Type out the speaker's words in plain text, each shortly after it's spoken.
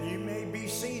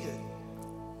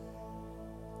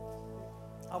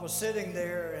I was sitting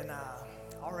there and I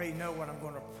already know what I'm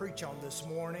going to preach on this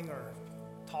morning or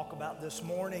talk about this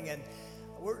morning. And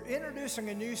we're introducing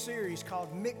a new series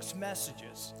called Mixed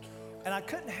Messages. And I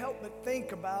couldn't help but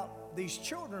think about these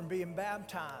children being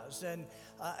baptized. And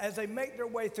as they make their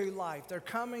way through life, they're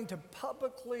coming to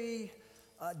publicly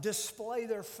display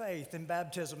their faith in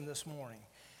baptism this morning.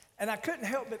 And I couldn't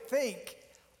help but think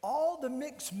all the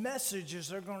mixed messages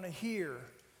they're going to hear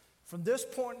from this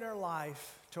point in their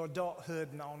life to adulthood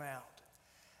and on out.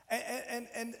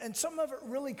 And some of it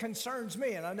really concerns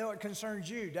me, and I know it concerns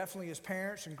you, definitely as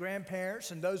parents and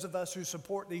grandparents and those of us who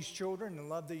support these children and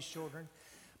love these children.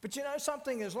 But you know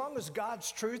something, as long as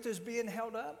God's truth is being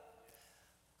held up,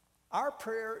 our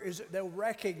prayer is that they'll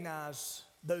recognize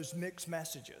those mixed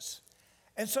messages.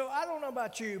 And so I don't know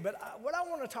about you, but what I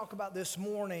want to talk about this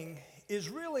morning is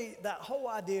really that whole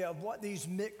idea of what these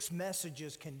mixed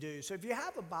messages can do. So if you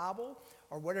have a Bible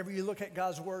or whatever you look at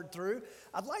God's Word through,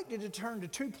 I'd like you to turn to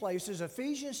two places,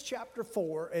 Ephesians chapter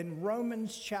 4 and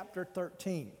Romans chapter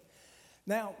 13.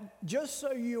 Now, just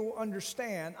so you'll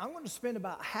understand, I'm going to spend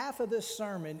about half of this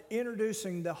sermon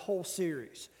introducing the whole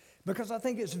series because I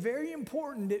think it's very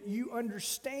important that you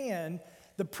understand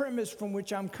the premise from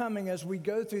which I'm coming as we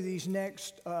go through these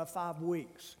next 5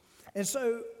 weeks. And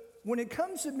so when it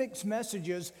comes to mixed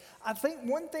messages, I think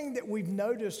one thing that we've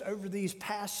noticed over these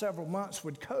past several months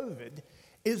with COVID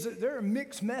is that there are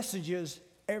mixed messages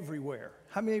everywhere.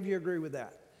 How many of you agree with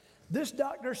that? This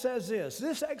doctor says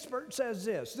this expert says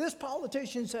this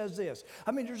politician says this.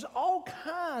 I mean, there's all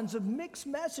kinds of mixed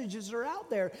messages that are out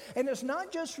there. And it's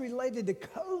not just related to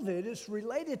COVID, it's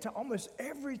related to almost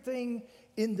everything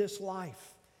in this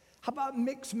life. How about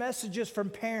mixed messages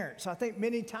from parents? I think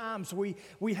many times we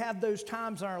have those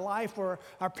times in our life where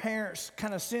our parents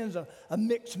kind of sends a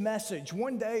mixed message.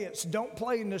 One day it's don't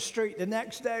play in the street. The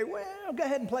next day, well, go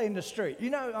ahead and play in the street. You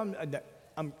know,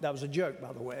 that was a joke,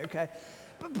 by the way, okay?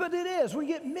 But it is. We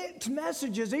get mixed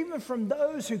messages even from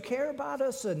those who care about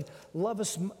us and love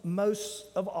us most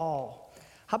of all.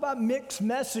 How about mixed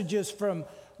messages from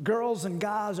girls and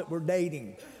guys that we're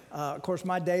dating? Of course,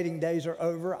 my dating days are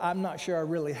over. I'm not sure I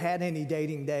really had any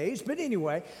dating days. But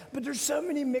anyway, there's so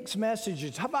many mixed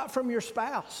messages. How about from your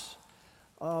spouse?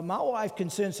 My wife can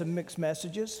send some mixed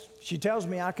messages. She tells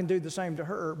me I can do the same to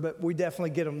her, but we definitely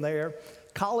get them there.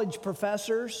 College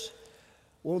professors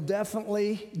will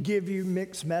definitely give you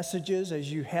mixed messages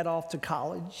as you head off to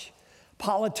college.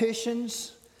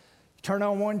 Politicians, turn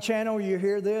on one channel, you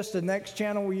hear this. The next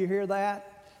channel, you hear that.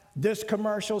 This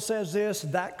commercial says this,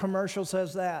 that commercial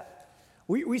says that.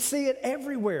 We see it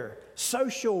everywhere.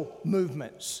 Social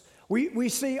movements. We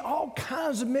see all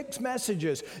kinds of mixed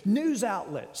messages, news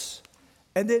outlets,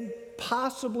 and then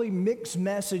possibly mixed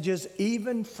messages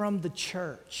even from the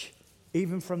church,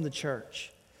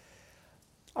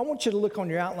 I want you to look on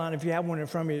your outline if you have one in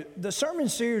front of you. The sermon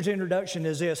series introduction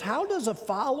is this: how does a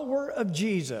follower of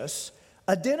Jesus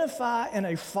identify in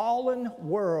a fallen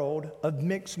world of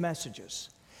mixed messages?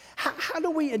 How do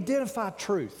we identify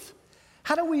truth?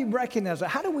 How do we recognize it?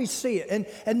 How do we see it?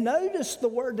 And notice the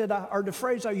word or the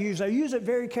phrase I use. I use it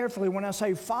very carefully when I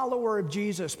say follower of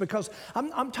Jesus, because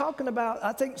I'm talking about,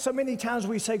 I think so many times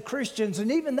we say Christians,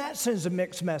 and even that sends a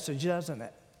mixed message, doesn't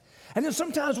it? And then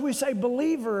sometimes we say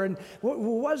believer, and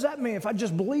what does that mean? If I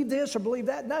just believe this or believe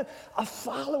that? No, a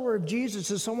follower of Jesus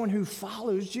is someone who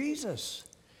follows Jesus,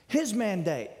 his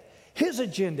mandate, his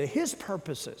agenda, his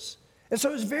purposes. And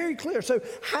so it's very clear. So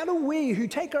how do we, who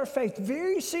take our faith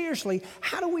very seriously,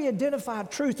 how do we identify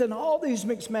truth in all these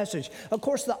mixed messages? Of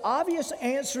course, the obvious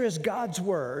answer is God's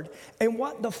word and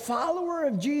what the follower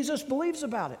of Jesus believes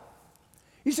about it.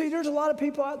 You see, there's a lot of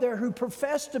people out there who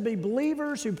profess to be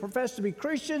believers, who profess to be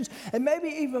Christians, and maybe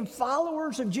even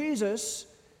followers of Jesus,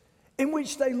 in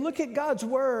which they look at God's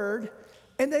word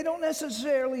and they don't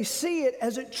necessarily see it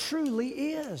as it truly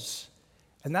is.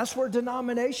 And that's where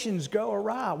denominations go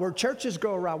awry, where churches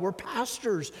go awry, where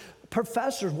pastors,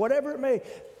 professors, whatever it may,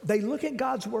 they look at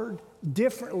God's word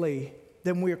differently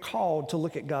than we're called to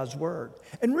look at God's word.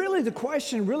 And really the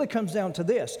question really comes down to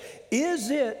this: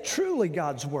 is it truly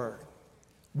God's word?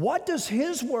 What does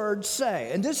his word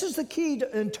say? And this is the key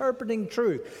to interpreting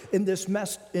truth in this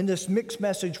mixed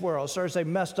message world. Sorry to say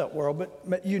messed up world,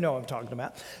 but you know what I'm talking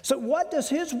about. So what does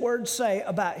his word say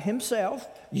about himself,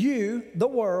 you, the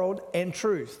world, and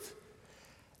truth?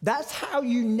 That's how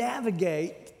you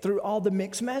navigate through all the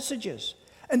mixed messages.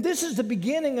 And this is the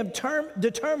beginning of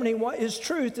determining what is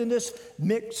truth in this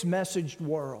mixed messaged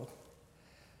world.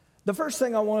 The first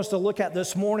thing I want us to look at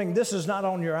this morning, this is not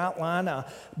on your outline,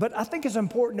 but I think it's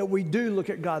important that we do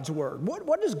look at God's Word.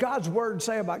 What does God's Word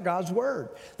say about God's Word?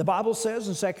 The Bible says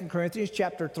in 2 Corinthians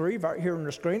chapter 3, right here on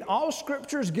the screen, all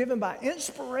Scripture is given by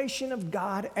inspiration of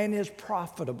God and is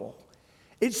profitable.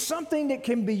 It's something that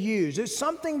can be used. It's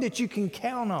something that you can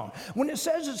count on. When it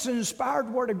says it's an inspired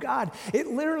Word of God, it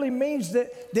literally means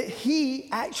that He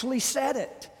actually said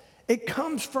it. It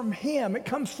comes from Him. It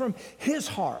comes from His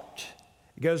heart.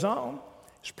 It goes on.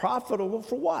 It's profitable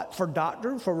for what? For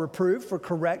doctrine, for reproof, for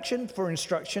correction, for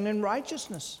instruction in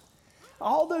righteousness.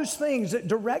 All those things that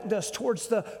direct us towards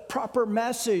the proper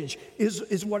message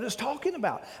is what it's talking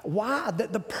about. Why?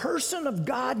 That the person of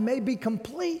God may be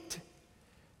complete.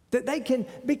 That they can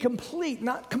be complete,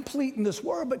 not complete in this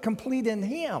world, but complete in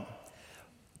Him.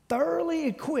 Thoroughly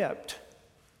equipped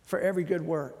for every good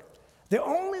work. The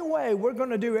only way we're going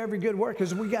to do every good work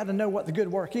is we got to know what the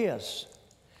good work is.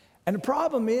 And the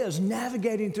problem is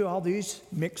navigating through all these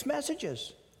mixed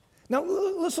messages. Now,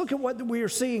 let's look at what we are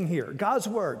seeing here. God's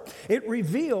Word. It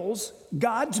reveals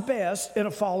God's best in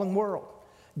a fallen world.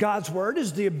 God's Word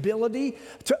is the ability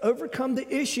to overcome the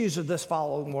issues of this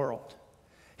fallen world.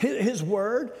 His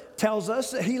Word tells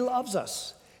us that He loves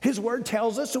us. His Word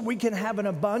tells us that we can have an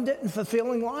abundant and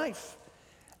fulfilling life.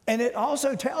 And it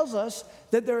also tells us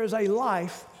that there is a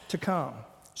life to come.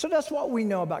 So that's what we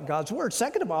know about God's Word.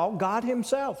 Second of all, God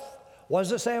Himself. What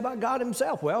does it say about God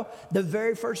Himself? Well, the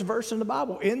very first verse in the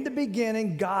Bible. In the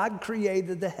beginning, God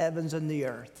created the heavens and the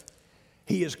earth.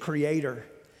 He is Creator.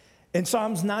 In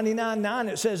Psalms 99:9,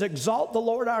 it says, exalt the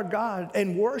Lord our God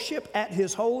and worship at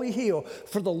His holy hill,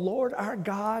 for the Lord our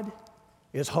God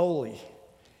is holy.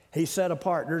 He's set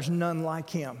apart. There's none like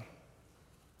Him.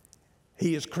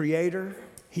 He is Creator.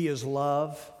 He is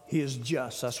love. He is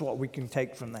just. That's what we can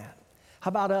take from that. How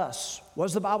about us? What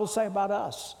does the Bible say about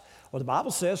us? Well, the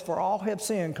Bible says, for all have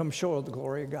sinned, come short of the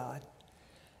glory of God.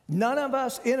 None of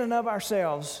us, in and of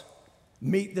ourselves,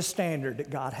 meet the standard that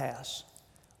God has.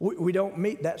 We don't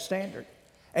meet that standard.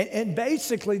 And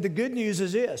basically, the good news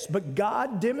is this, but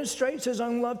God demonstrates His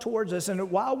own love towards us, and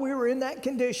while we were in that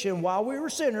condition, while we were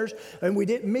sinners, and we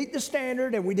didn't meet the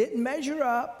standard, and we didn't measure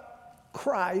up,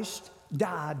 Christ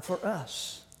died for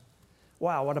us.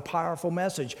 Wow, what a powerful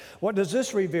message. What does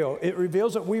this reveal? It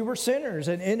reveals that we were sinners,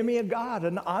 an enemy of God,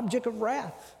 an object of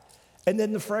wrath. And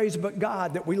then the phrase, but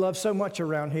God, that we love so much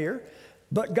around here.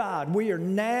 But God, we are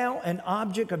now an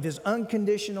object of His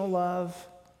unconditional love.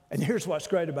 And here's what's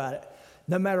great about it.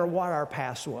 No matter what our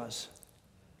past was,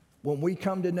 when we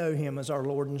come to know Him as our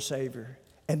Lord and Savior,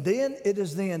 and then it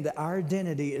is then that our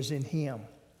identity is in Him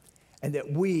and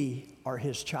that we are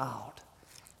His child.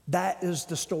 That is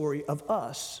the story of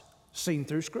us seen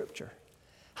through Scripture.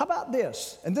 How about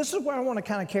this? And this is where I want to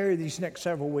kind of carry these next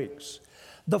several weeks.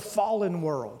 The fallen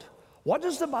world. What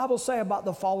does the Bible say about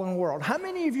the fallen world? How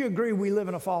many of you agree we live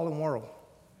in a fallen world?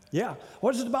 Yeah.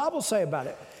 What does the Bible say about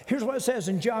it? Here's what it says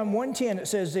in John 1:10. It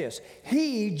says this.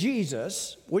 He,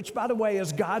 Jesus, which by the way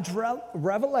is God's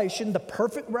revelation, the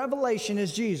perfect revelation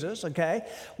is Jesus, okay,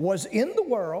 was in the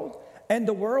world, and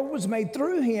the world was made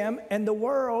through Him, and the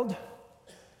world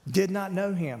did not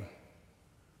know Him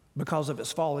because of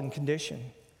its fallen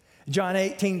condition. John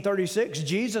 18:36,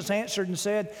 Jesus answered and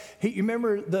said, you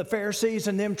remember the Pharisees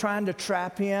and them trying to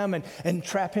trap Him and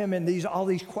trap Him in all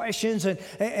these questions.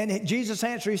 And Jesus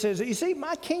answered, He says, you see,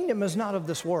 my kingdom is not of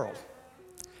this world.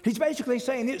 He's basically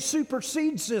saying it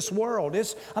supersedes this world.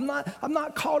 I'm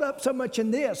not caught up so much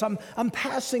in this. I'm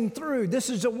passing through. This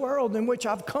is a world in which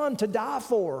I've come to die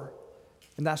for.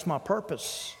 And that's my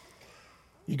purpose.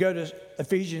 You go to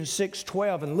Ephesians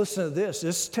 6:12 and listen to this.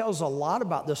 This tells a lot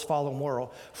about this fallen world.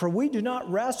 For we do not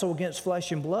wrestle against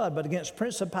flesh and blood, but against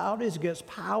principalities, against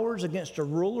powers, against the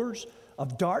rulers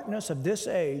of darkness of this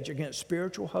age, against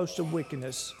spiritual hosts of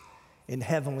wickedness in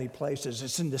heavenly places.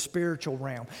 It's in the spiritual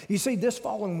realm. You see, this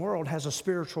fallen world has a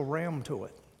spiritual realm to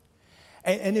it.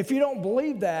 And if you don't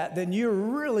believe that, then you're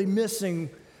really missing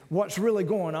what's really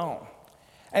going on.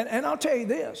 And I'll tell you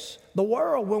this, the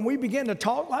world, when we begin to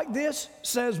talk like this,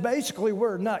 says basically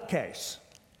we're a nutcase.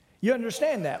 You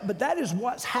understand that? But that is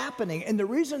what's happening. And the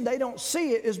reason they don't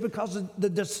see it is because of the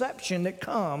deception that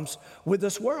comes with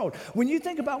this world. When you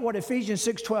think about what Ephesians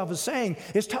 6:12 is saying,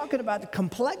 it's talking about the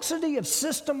complexity of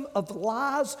system of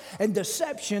lies and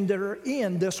deception that are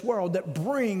in this world that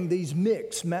bring these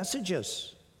mixed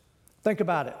messages. Think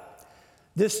about it.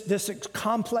 This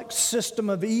complex system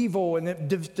of evil and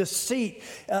deceit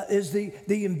is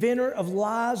the inventor of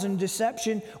lies and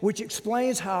deception, which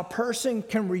explains how a person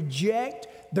can reject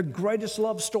the greatest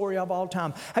love story of all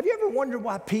time. Have you ever wondered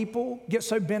why people get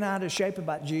so bent out of shape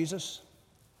about Jesus?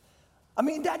 I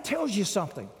mean, that tells you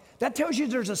something. That tells you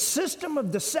there's a system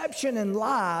of deception and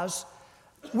lies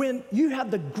when you have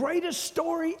the greatest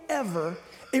story ever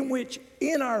in which,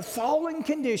 in our fallen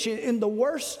condition, in the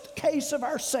worst case of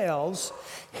ourselves,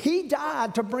 he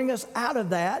died to bring us out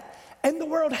of that, and the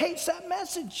world hates that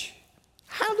message.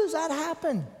 How does that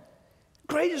happen?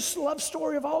 Greatest love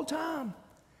story of all time.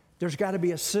 There's got to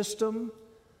be a system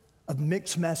of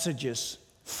mixed messages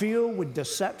filled with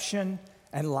deception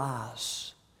and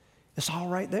lies. It's all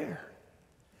right there.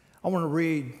 I want to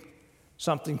read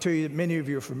something to you that many of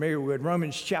you are familiar with.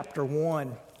 Romans chapter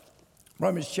 1,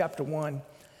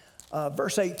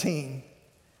 verse 18.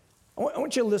 I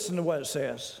want you to listen to what it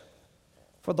says.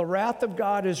 For the wrath of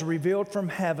God is revealed from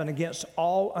heaven against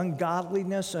all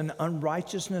ungodliness and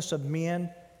unrighteousness of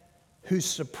men who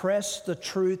suppress the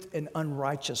truth in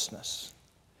unrighteousness.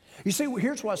 You see,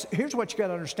 here's what you got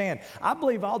to understand. I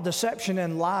believe all deception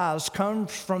and lies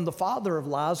comes from the father of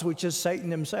lies, which is Satan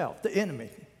himself, the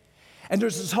enemy. And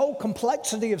there's this whole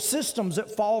complexity of systems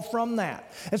that fall from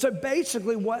that. And so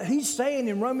basically what he's saying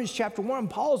in Romans chapter 1,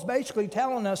 Paul's basically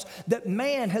telling us that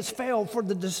man has failed for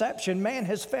the deception, man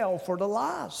has failed for the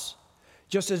lies,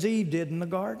 just as Eve did in the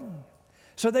garden.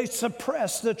 So they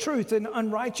suppress the truth in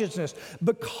unrighteousness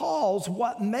because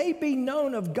what may be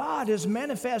known of God is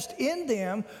manifest in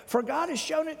them, for God has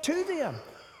shown it to them.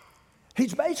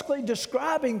 He's basically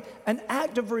describing an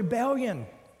act of rebellion.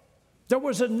 There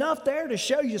was enough there to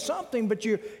show you something, but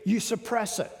you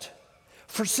suppress it.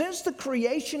 For since the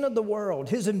creation of the world,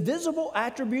 his invisible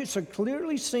attributes are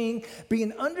clearly seen,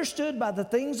 being understood by the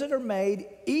things that are made,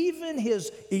 even his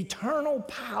eternal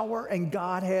power and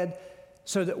Godhead,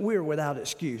 so that we're without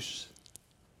excuse.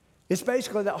 It's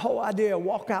basically that whole idea of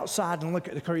walk outside and look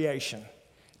at the creation.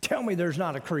 Tell me there's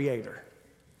not a creator.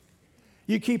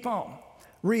 You keep on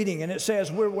reading, and it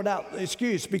says we're without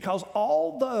excuse because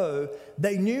although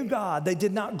they knew God, they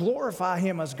did not glorify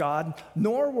him as God,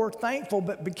 nor were thankful,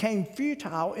 but became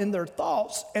futile in their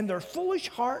thoughts, and their foolish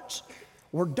hearts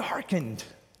were darkened.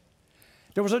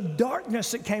 There was a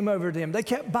darkness that came over them. They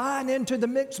kept buying into the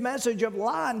mixed message of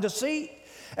lie and deceit.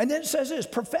 And then it says this,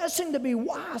 professing to be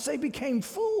wise, they became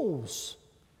fools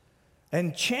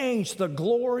and changed the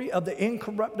glory of the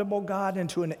incorruptible God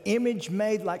into an image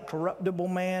made like corruptible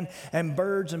man and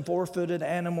birds and four-footed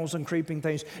animals and creeping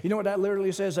things. You know what that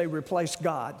literally says? They replaced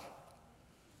God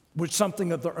with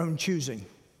something of their own choosing.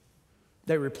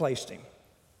 They replaced him.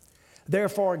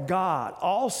 Therefore, God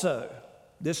also,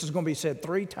 this is going to be said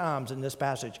 3 times in this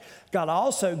passage, God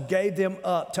also gave them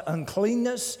up to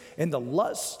uncleanness in the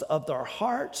lust of their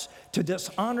hearts to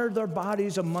dishonor their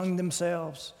bodies among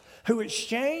themselves, who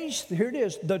exchanged, here it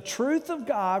is, the truth of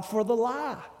God for the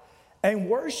lie, and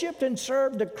worshiped and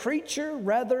served the creature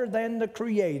rather than the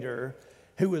Creator,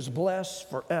 who is blessed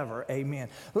forever. Amen.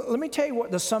 Let me tell you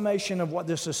what the summation of what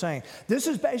this is saying. This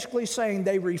is basically saying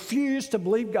they refused to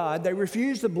believe God. They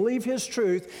refused to believe his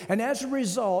truth. And as a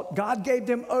result, God gave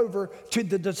them over to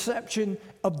the deception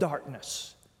of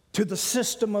darkness, to the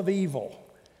system of evil,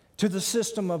 to the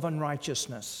system of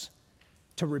unrighteousness,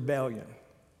 to rebellion.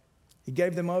 He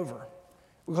gave them over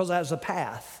because as a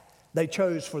path they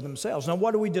chose for themselves. Now,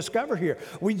 what do we discover here?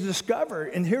 We discover,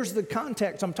 and here's the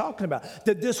context I'm talking about,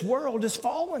 that this world is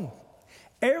fallen.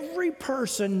 Every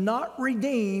person not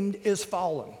redeemed is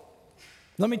fallen.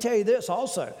 Let me tell you this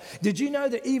also. Did you know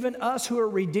that even us who are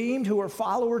redeemed, who are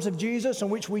followers of Jesus, in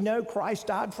which we know Christ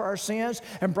died for our sins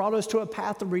and brought us to a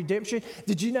path of redemption,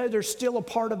 did you know there's still a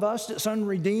part of us that's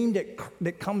unredeemed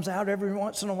that comes out every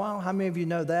once in a while? How many of you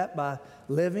know that by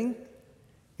living?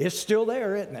 It's still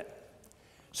there, isn't it?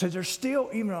 So there's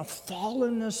still even a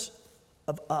fallenness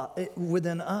of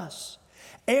within us.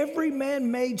 Every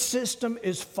man-made system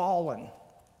is fallen.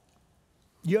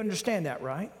 You understand that,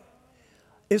 right?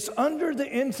 It's under the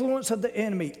influence of the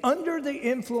enemy, under the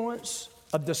influence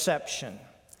of deception.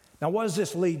 Now, what does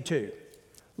this lead to?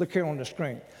 Look here on the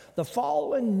screen. The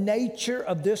fallen nature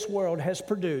of this world has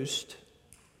produced,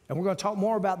 and we're going to talk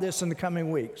more about this in the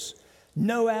coming weeks,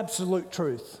 no absolute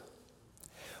truth,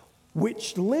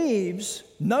 which leaves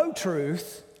no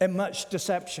truth and much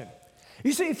deception.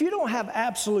 You see, if you don't have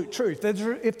absolute truth,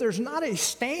 if there's not a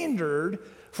standard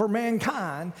for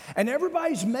mankind and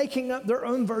everybody's making up their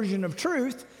own version of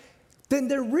truth, then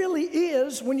there really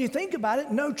is, when you think about it,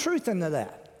 no truth into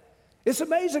that. It's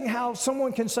amazing how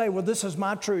someone can say, well, this is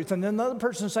my truth, and then another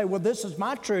person say, well, this is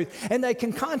my truth, and they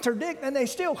can contradict and they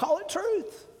still call it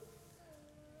truth.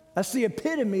 That's the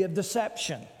epitome of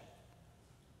deception.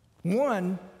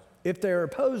 One, if they're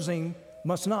opposing,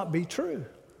 must not be true.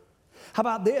 How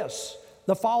about this?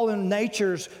 The fallen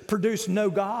natures produce no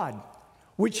God,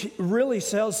 which really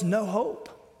says no hope.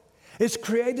 It's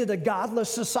created a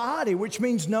godless society, which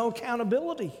means no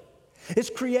accountability. It's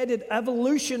created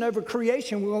evolution over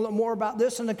creation. We'll learn more about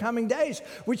this in the coming days,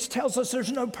 which tells us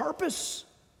there's no purpose.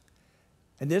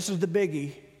 And this is the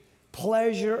biggie: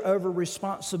 pleasure over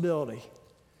responsibility.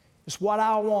 It's what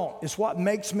I want. It's what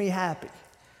makes me happy.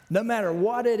 No matter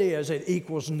what it is, it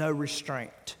equals no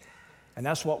restraint. And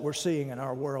that's what we're seeing in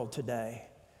our world today.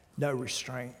 No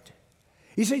restraint.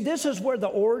 You see, this is where the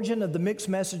origin of the mixed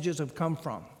messages have come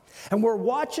from. And we're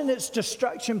watching its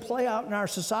destruction play out in our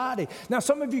society. Now,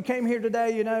 some of you came here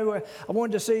today, I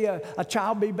wanted to see a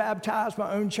child be baptized,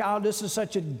 my own child. This is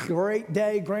such a great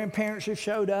day. Grandparents have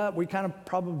showed up. We kind of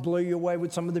probably blew you away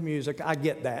with some of the music. I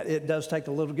get that. It does take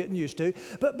a little getting used to.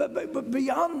 But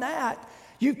beyond that,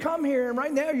 you come here, and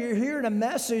right now you're hearing a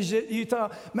message that you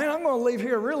thought, man, I'm going to leave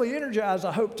here really energized,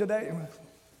 I hope, today.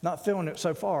 Not feeling it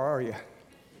so far, are you?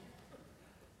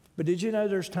 But did you know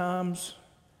there's times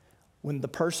when the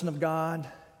person of God,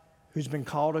 who's been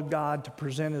called of God to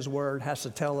present His word, has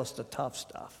to tell us the tough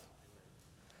stuff?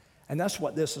 And that's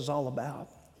what this is all about.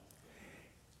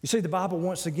 You see, the Bible,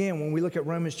 once again, when we look at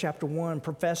Romans chapter 1,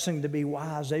 professing to be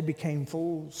wise, they became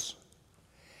fools.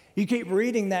 You keep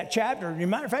reading that chapter. As a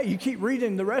matter of fact, you keep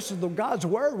reading the rest of God's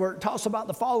word where it talks about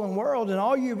the fallen world, and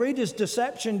all you read is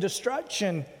deception,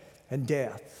 destruction, and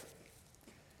death.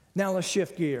 Now let's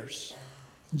shift gears.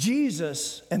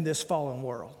 Jesus and this fallen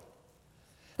world.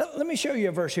 Now, let me show you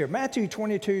a verse here. Matthew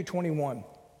 22:21.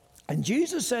 And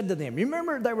Jesus said to them, you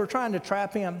remember they were trying to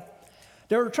trap him?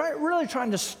 They were really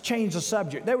trying to change the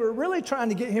subject. They were really trying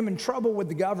to get him in trouble with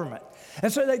the government.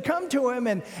 And so they come to him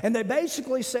and they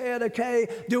basically said, okay,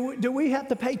 do we have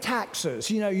to pay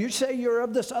taxes? You say you're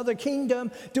of this other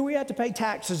kingdom. Do we have to pay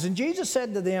taxes? And Jesus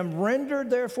said to them, render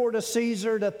therefore to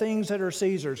Caesar the things that are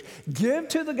Caesar's. Give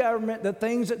to the government the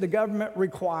things that the government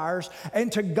requires, and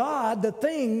to God the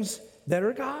things that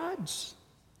are God's.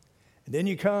 And then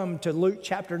you come to Luke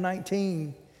chapter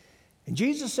 19. And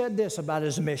Jesus said this about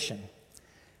his mission.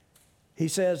 He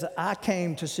says, I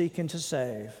came to seek and to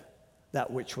save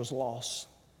that which was lost.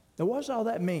 Now, what does all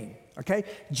that mean? Okay,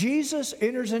 Jesus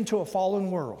enters into a fallen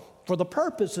world for the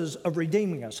purposes of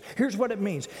redeeming us. Here's what it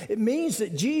means. It means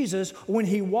that Jesus, when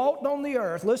he walked on the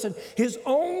earth, listen, his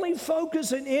only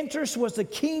focus and interest was the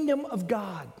kingdom of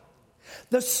God.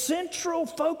 The central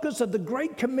focus of the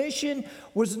Great Commission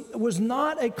was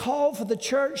not a call for the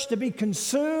church to be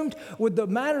consumed with the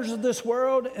matters of this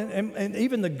world and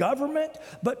even the government,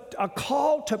 but a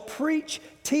call to preach,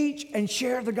 teach, and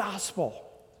share the gospel.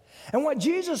 And what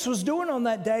Jesus was doing on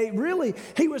that day, really,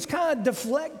 he was kind of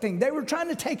deflecting. They were trying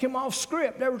to take him off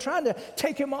script. They were trying to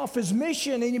take him off his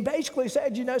mission. And he basically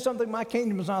said, you know something, my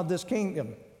kingdom is not this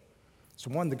kingdom. It's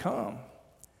the one to come.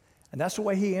 And that's the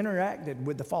way he interacted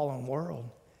with the fallen world.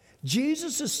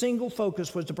 Jesus' single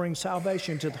focus was to bring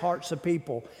salvation to the hearts of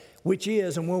people, which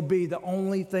is and will be the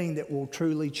only thing that will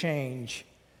truly change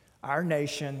our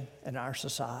nation and our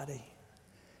society.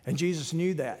 And Jesus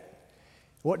knew that.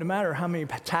 It wouldn't matter how many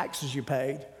taxes you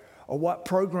paid or what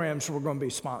programs were going to be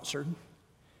sponsored.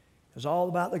 It was all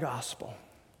about the gospel.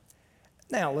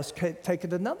 Now, let's take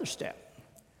it another step.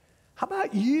 How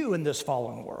about you in this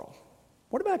fallen world?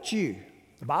 What about you?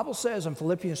 The Bible says in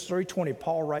Philippians 3:20,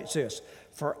 Paul writes this,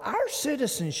 for our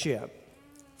citizenship,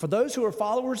 for those who are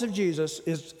followers of Jesus,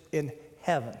 is in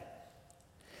heaven,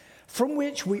 from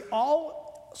which we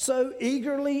also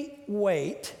eagerly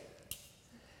wait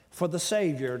for the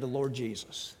Savior, the Lord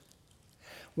Jesus.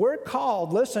 We're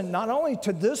called, listen, not only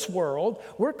to this world,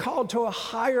 we're called to a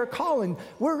higher calling.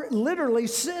 We're literally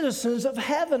citizens of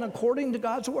heaven according to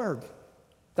God's word.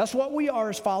 That's what we are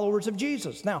as followers of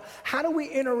Jesus. Now, how do we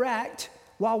interact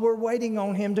while we're waiting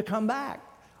on him to come back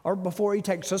or before he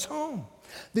takes us home?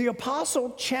 The apostle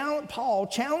Paul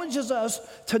challenges us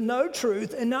to know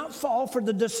truth and not fall for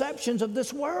the deceptions of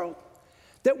this world.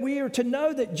 That we are to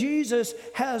know that Jesus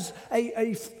has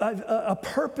a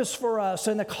purpose for us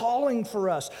and a calling for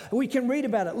us. We can read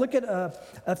about it. Look at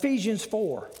Ephesians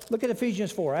 4. Look at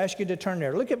Ephesians 4. I ask you to turn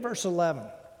there. Look at verse 11.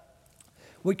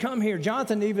 We come here.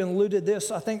 Jonathan even alluded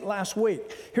this, I think, last week.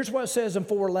 Here's what it says in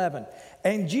 4:11.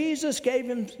 And Jesus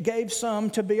gave some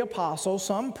to be apostles,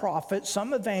 some prophets,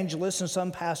 some evangelists, and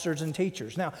some pastors and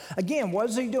teachers. Now, again, what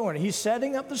is he doing? He's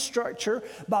setting up the structure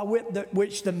by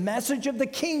which the message of the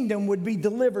kingdom would be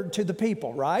delivered to the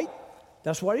people, right?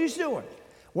 That's what he's doing.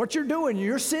 What you're doing,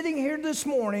 you're sitting here this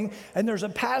morning, and there's a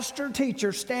pastor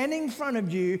teacher standing in front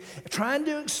of you trying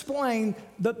to explain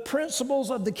the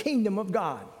principles of the kingdom of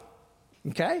God.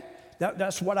 Okay?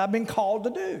 That's what I've been called to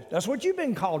do. That's what you've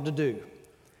been called to do.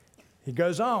 He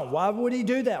goes on. Why would he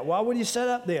do that? Why would he set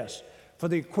up this? For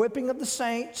the equipping of the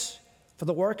saints, for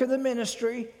the work of the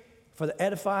ministry, for the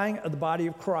edifying of the body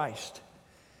of Christ.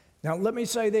 Now, let me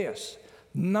say this.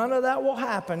 None of that will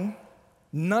happen.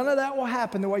 None of that will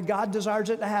happen the way God desires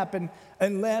it to happen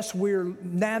unless we're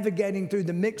navigating through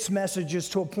the mixed messages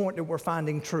to a point that we're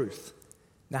finding truth.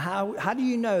 Now, how do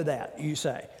you know that, you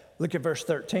say? Look at verse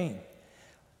 13.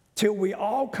 Till we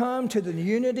all come to the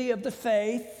unity of the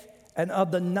faith and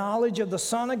of the knowledge of the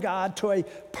Son of God, to a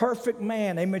perfect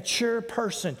man, a mature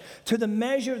person, to the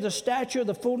measure of the stature of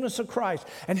the fullness of Christ.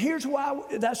 And here's why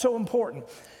that's so important.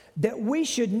 That we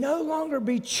should no longer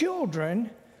be children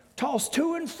tossed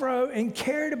to and fro and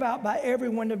carried about by every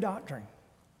wind of doctrine.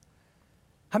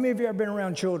 How many of you have been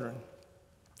around children?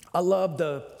 I love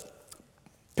to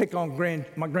pick on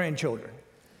my grandchildren.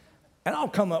 And I'll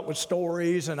come up with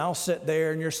stories and I'll sit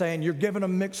there and you're saying, you're giving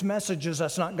them mixed messages,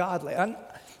 that's not godly.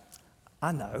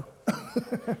 I know.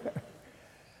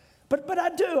 But I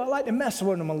do. I like to mess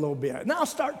with them a little bit. And I'll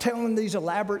start telling these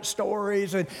elaborate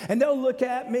stories, and they'll look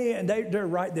at me, and they're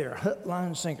right there, hook,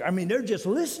 line, sinker. I mean, they're just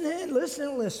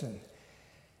listening.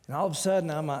 And all of a sudden,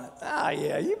 I'm like,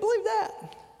 yeah, you believe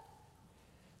that?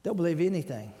 They'll believe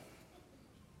anything.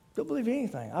 They'll believe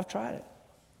anything. I've tried it.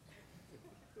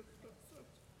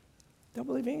 They'll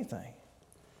believe anything.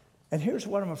 And here's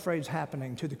what I'm afraid is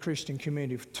happening to the Christian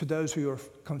community, to those who are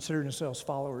considering themselves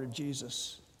followers of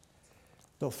Jesus.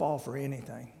 They'll fall for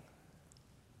anything.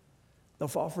 They'll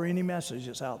fall for any message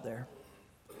that's out there.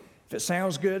 If it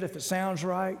sounds good, if it sounds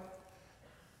right,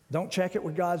 don't check it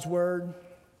with God's word.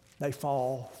 They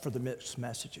fall for the mixed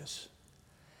messages.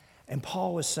 And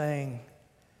Paul is saying,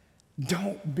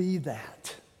 don't be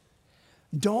that.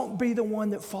 Don't be the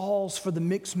one that falls for the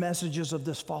mixed messages of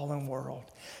this fallen world.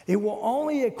 It will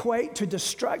only equate to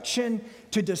destruction,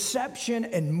 to deception,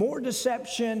 and more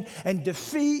deception, and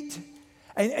defeat.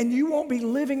 And you won't be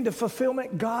living the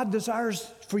fulfillment God desires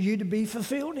for you to be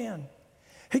fulfilled in.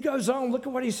 He goes on, look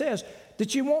at what he says,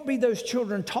 that you won't be those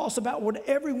children tossed about with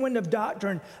every wind of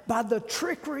doctrine by the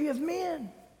trickery of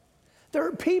men. There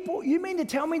are people, you mean to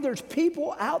tell me there's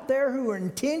people out there who are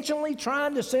intentionally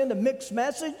trying to send a mixed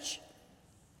message?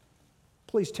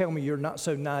 Please tell me you're not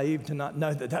so naive to not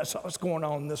know that that's what's going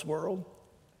on in this world.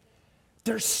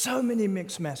 There's so many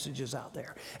mixed messages out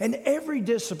there. In every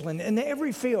discipline, in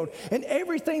every field, in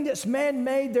everything that's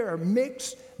man-made, there are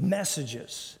mixed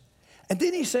messages. And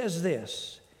then he says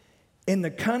this, in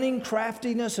the cunning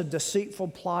craftiness of deceitful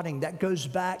plotting, that goes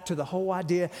back to the whole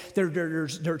idea.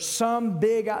 There's some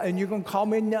big, and you're going to call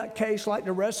me a nutcase like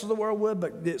the rest of the world would,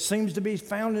 but it seems to be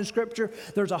found in Scripture.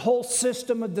 There's a whole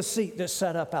system of deceit that's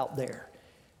set up out there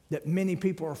that many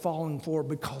people are falling for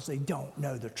because they don't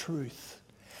know the truth.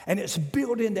 And it's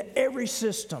built into every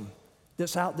system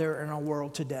that's out there in our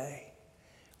world today.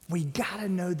 We got to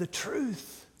know the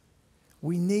truth.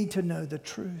 We need to know the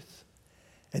truth.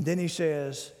 And then he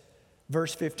says,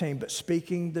 verse 15, but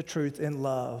speaking the truth in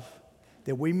love,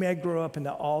 that we may grow up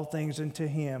into all things into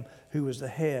him who is the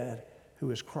head,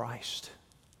 who is Christ.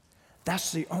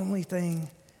 That's the only thing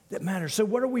that matters. So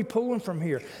what are we pulling from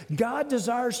here? God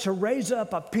desires to raise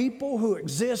up a people who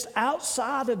exist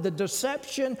outside of the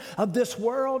deception of this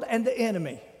world and the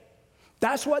enemy.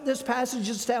 That's what this passage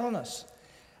is telling us.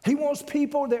 He wants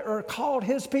people that are called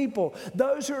his people,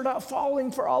 those who are not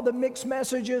falling for all the mixed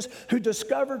messages, who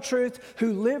discover truth,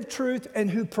 who live truth, and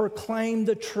who proclaim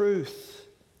the truth.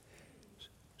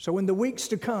 So in the weeks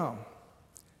to come,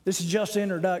 this is just an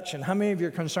introduction. How many of you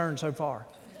are concerned so far?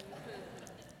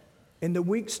 In the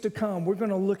weeks to come, we're going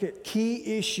to look at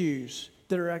key issues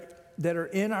that are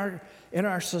in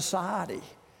our society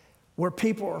where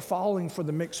people are falling for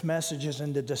the mixed messages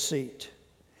and the deceit.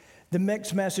 The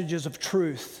mixed messages of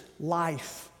truth,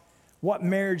 life, what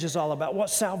marriage is all about, what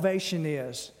salvation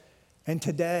is. And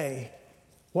today,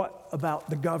 what about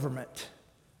the government?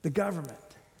 The government.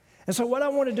 And so what I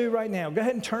want to do right now, go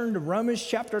ahead and turn to Romans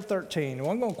chapter 13. And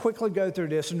I'm going to quickly go through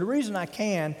this. And the reason I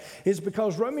can is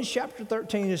because Romans chapter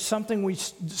 13 is something we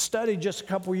studied just a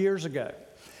couple years ago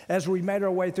as we made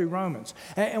our way through Romans.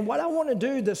 And what I want to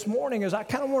do this morning is I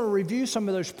kind of want to review some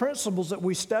of those principles that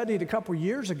we studied a couple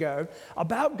years ago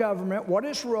about government, what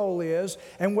its role is,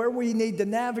 and where we need to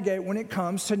navigate when it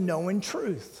comes to knowing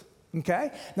truth.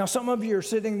 Okay? Now, some of you are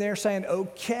sitting there saying,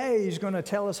 okay, he's going to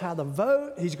tell us how to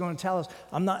vote. He's going to tell us,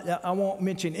 I won't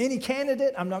mention any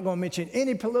candidate. I'm not going to mention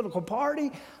any political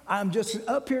party. I'm just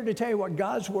up here to tell you what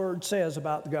God's word says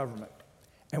about the government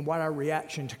and what our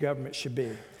reaction to government should be.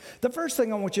 The first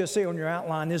thing I want you to see on your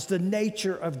outline is the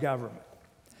nature of government.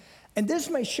 And this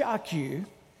may shock you,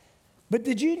 but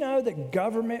did you know that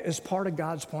government is part of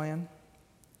God's plan?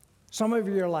 Some of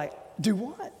you are like, do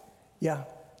what? Yeah,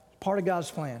 part of God's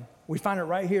plan. We find it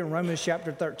right here in Romans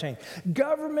chapter 13.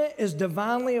 Government is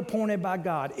divinely appointed by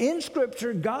God. In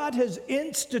Scripture, God has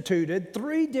instituted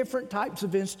 3 different types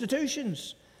of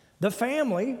institutions: the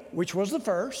family, which was the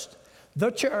first,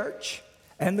 the church,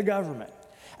 and the government.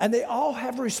 And they all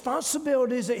have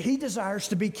responsibilities that he desires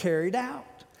to be carried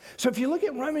out. So if you look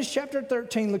at Romans chapter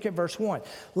 13, look at verse 1.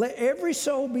 Let every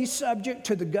soul be subject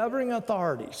to the governing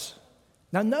authorities.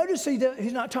 Now notice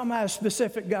he's not talking about a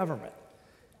specific government.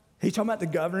 He's talking about the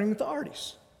governing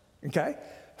authorities, okay?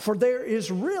 For there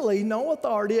is really no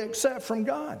authority except from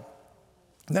God.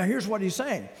 Now here's what he's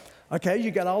saying. Okay, you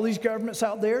got all these governments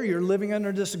out there. You're living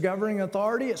under this governing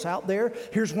authority. It's out there.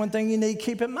 Here's one thing you need to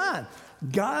keep in mind.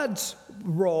 God's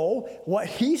role, what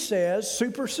he says,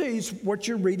 supersedes what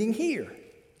you're reading here.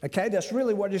 Okay, that's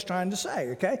really what he's trying to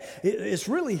say, okay? It's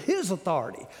really his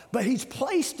authority, but he's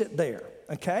placed it there,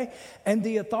 okay? And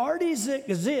the authorities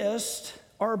that exist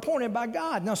are appointed by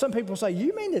God. Now, some people say,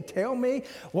 you mean to tell me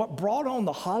what brought on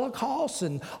the Holocaust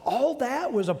and all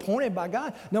that was appointed by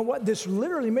God? No, what this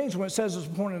literally means when it says it's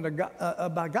appointed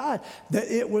by God,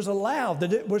 that it was allowed,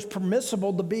 that it was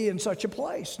permissible to be in such a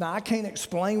place. Now, I can't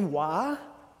explain why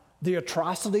the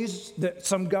atrocities that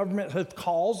some government has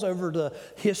caused over the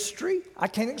history. I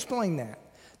can't explain that.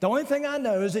 The only thing I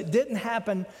know is it didn't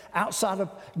happen outside of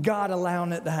God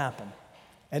allowing it to happen.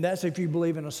 And that's if you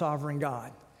believe in a sovereign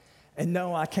God. And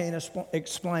no, I can't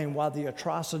explain why the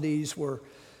atrocities were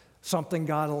something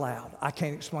God allowed. I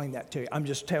can't explain that to you. I'm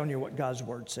just telling you what God's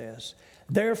word says.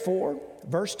 Therefore,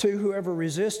 verse 2, whoever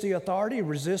resists the authority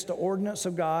resists the ordinance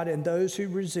of God, and those who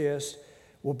resist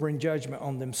will bring judgment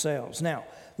on themselves. Now,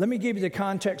 let me give you the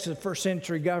context of the first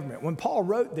century government. When Paul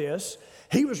wrote this,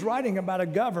 he was writing about a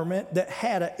government that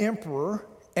had an emperor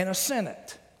and a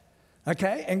senate.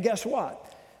 Okay? And guess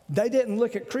what? They didn't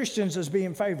look at Christians as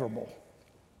being favorable.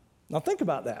 Now think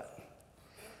about that.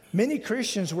 Many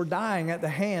Christians were dying at the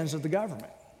hands of the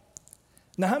government.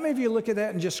 Now, how many of you look at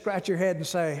that and just scratch your head and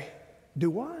say, do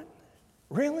what?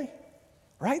 Really?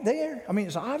 Right there? I mean,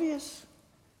 it's obvious.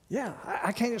 Yeah,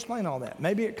 I can't explain all that.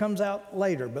 Maybe it comes out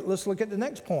later, but let's look at the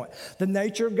next point. The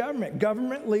nature of government.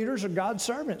 Government leaders are God's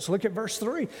servants. Look at verse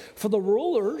 3. For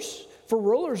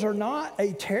rulers are not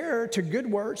a terror to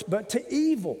good works, but to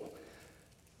evil.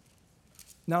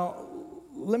 Now,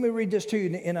 let me read this to you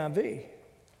in the NIV.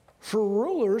 For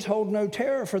rulers hold no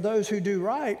terror for those who do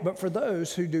right, but for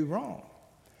those who do wrong.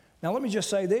 Now, let me just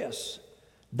say this.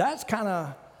 That's kind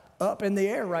of up in the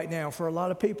air right now for a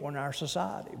lot of people in our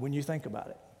society when you think about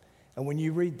it and when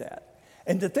you read that.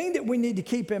 And the thing that we need to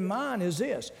keep in mind is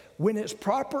this. When it's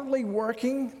properly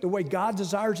working the way God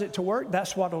desires it to work,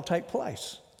 that's what will take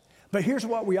place. But here's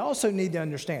what we also need to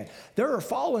understand. There are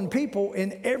fallen people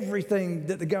in everything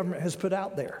that the government has put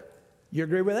out there. You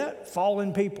agree with that?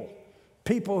 Fallen people.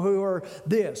 People who are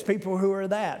this, people who are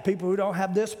that, people who don't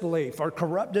have this belief, are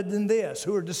corrupted in this,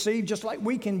 who are deceived just like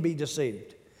we can be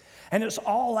deceived. And it's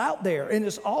all out there, and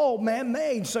it's all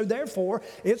man-made, so therefore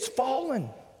it's fallen.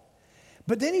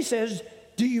 But then he says,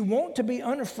 do you want to be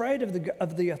unafraid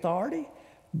of the authority?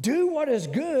 Do what is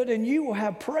good, and you will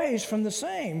have praise from the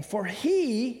same. For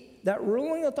he, that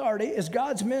ruling authority, is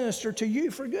God's minister to you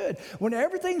for good. When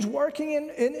everything's working in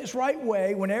its right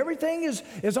way, when everything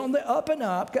is on the up and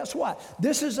up, guess what?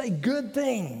 This is a good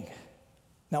thing.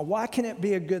 Now, why can it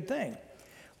be a good thing?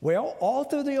 Well, all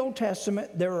through the Old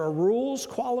Testament, there are rules,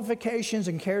 qualifications,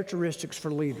 and characteristics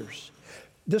for leaders.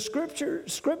 The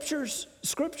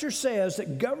scripture says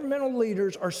that governmental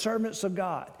leaders are servants of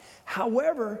God.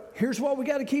 However, here's what we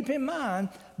got to keep in mind.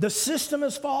 The system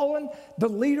has fallen, the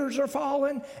leaders are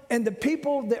fallen, and the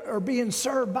people that are being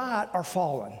served by it are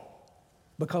fallen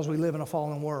because we live in a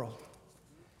fallen world.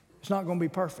 It's not going to be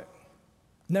perfect.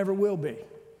 Never will be.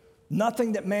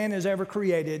 Nothing that man has ever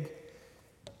created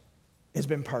has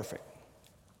been perfect,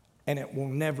 and it will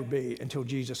never be until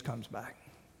Jesus comes back.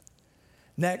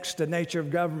 Next, the nature of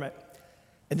government.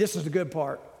 And this is the good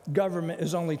part. Government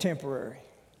is only temporary.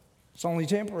 It's only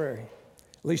temporary,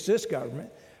 at least this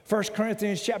government. 1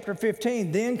 Corinthians chapter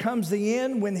 15, then comes the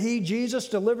end when he, Jesus,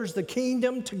 delivers the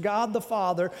kingdom to God the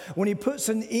Father, when he puts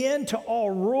an end to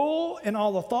all rule and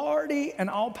all authority and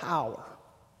all power.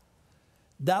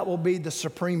 That will be the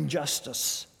supreme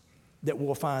justice that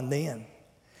we'll find then.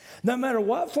 No matter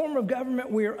what form of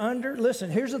government we are under, listen,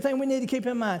 here's the thing we need to keep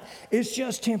in mind. It's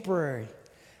just temporary.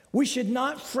 We should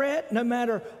not fret no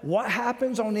matter what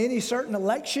happens on any certain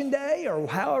election day or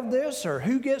how this or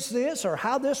who gets this or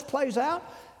how this plays out.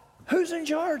 Who's in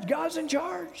charge? God's in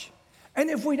charge. And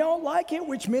if we don't like it,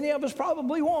 which many of us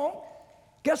probably won't,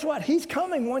 guess what? He's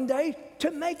coming one day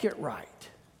to make it right.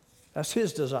 That's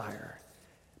his desire.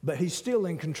 But he's still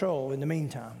in control in the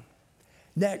meantime.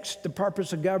 Next, the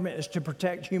purpose of government is to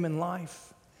protect human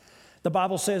life. The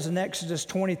Bible says in Exodus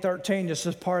 20:13, this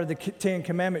is part of the 10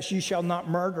 Commandments, you shall not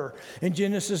murder. In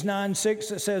Genesis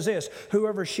 9:6, it says this,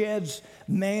 whoever sheds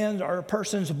man's or a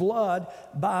person's blood,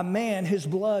 by man his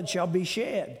blood shall be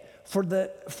shed.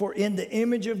 For in the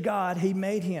image of God he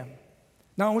made him.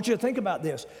 Now I want you to think about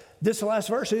this. This last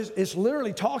verse is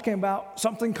literally talking about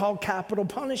something called capital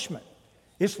punishment.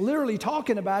 It's literally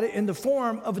talking about it in the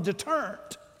form of a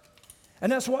deterrent.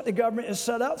 And that's what the government is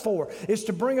set up for, is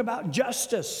to bring about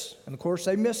justice. And of course,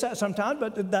 they miss that sometimes,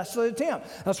 but that's the attempt.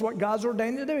 That's what God's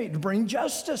ordained to do, to bring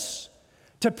justice,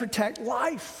 to protect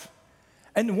life.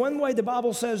 And one way the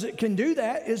Bible says it can do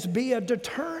that is be a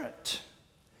deterrent.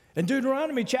 In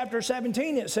Deuteronomy chapter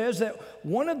 17, it says that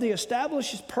one of the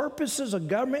established purposes of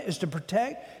government is to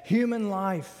protect human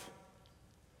life.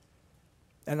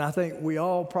 And I think we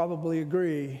all probably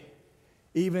agree,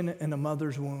 even in a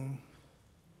mother's womb.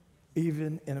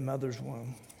 Even in a mother's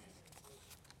womb.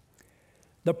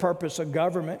 The purpose of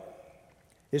government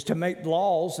is to make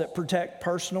laws that protect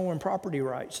personal and property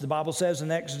rights. The Bible says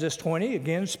in Exodus 20,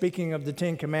 again, speaking of the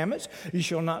 10 Commandments, you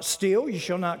shall not steal, you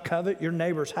shall not covet your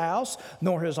neighbor's house,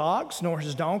 nor his ox, nor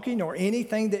his donkey, nor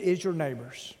anything that is your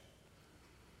neighbor's.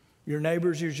 Your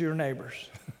neighbor's is your neighbor's.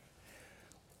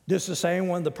 This is saying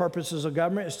one of the purposes of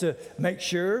government is to make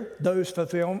sure those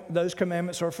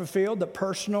commandments are fulfilled, that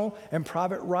personal and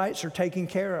private rights are taken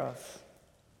care of.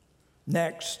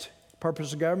 Next,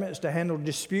 purpose of government is to handle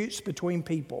disputes between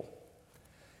people.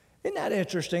 Isn't that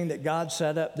interesting that God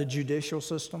set up the judicial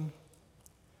system?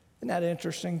 Isn't that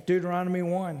interesting? Deuteronomy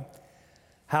 1.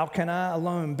 How can I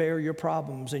alone bear your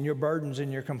problems and your burdens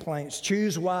and your complaints?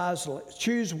 Choose wise,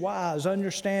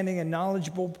 understanding, and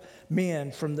knowledgeable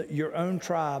men from your own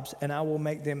tribes, and I will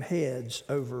make them heads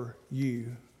over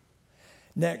you.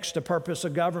 Next, the purpose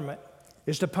of government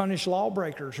is to punish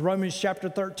lawbreakers. Romans chapter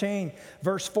 13,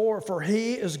 verse 4, for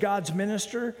he is God's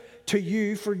minister to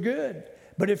you for good.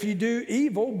 But if you do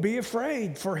evil, be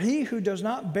afraid, for he who does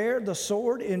not bear the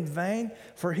sword in vain,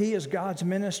 for he is God's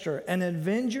minister, an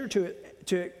avenger to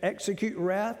execute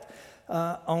wrath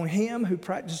on him who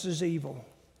practices evil.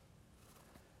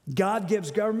 God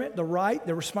gives government the right,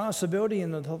 the responsibility,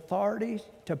 and the authority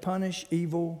to punish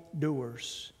evil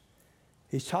doers.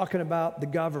 He's talking about the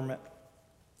government.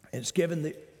 It's given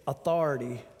the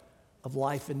authority of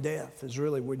life and death, is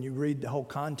really when you read the whole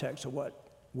context of what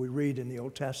we read in the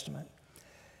Old Testament.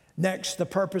 Next, the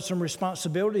purpose and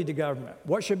responsibility to government.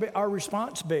 What should our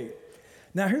response be?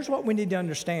 Now, here's what we need to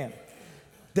understand.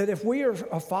 That if we are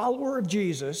a follower of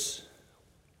Jesus,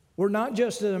 we're not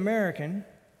just an American,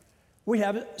 we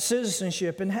have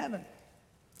citizenship in heaven.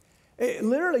 It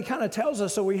literally kind of tells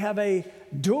us that we have a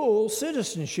dual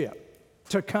citizenship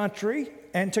to country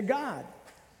and to God.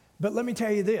 But let me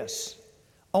tell you this,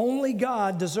 only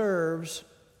God deserves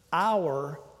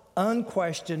our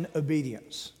unquestioned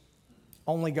obedience.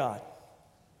 Only God.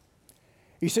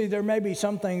 You see, there may be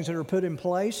some things that are put in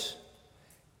place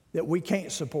that we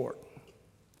can't support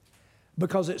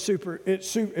because it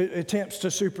attempts to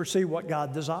supersede what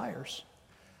God desires.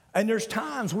 And there's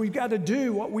times we've got to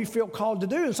do what we feel called to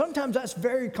do, and sometimes that's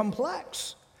very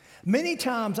complex. Many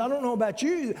times, I don't know about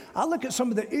you, I look at some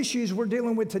of the issues we're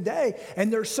dealing with today,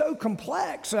 and they're so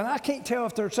complex, and I can't tell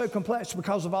if they're so complex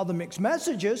because of all the mixed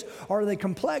messages, or are they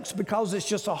complex because it's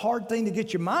just a hard thing to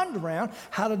get your mind around,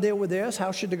 how to deal with this,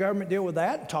 how should the government deal with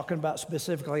that, talking about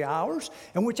specifically ours,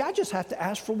 in which I just have to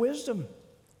ask for wisdom.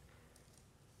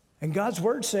 And God's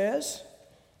word says,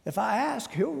 if I ask,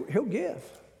 he'll give.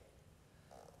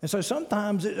 And so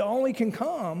sometimes it only can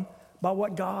come by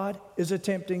what God is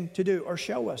attempting to do or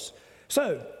show us.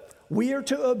 So we are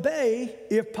to obey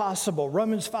if possible.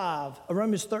 Romans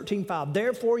 13:5.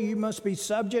 Therefore you must be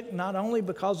subject not only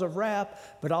because of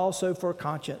wrath, but also for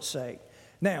conscience sake.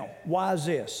 Now, why is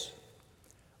this?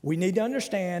 We need to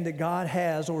understand that God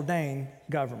has ordained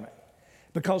government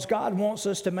because God wants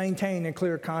us to maintain a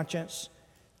clear conscience.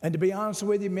 And to be honest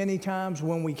with you, many times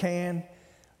when we can,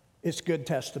 it's good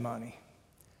testimony.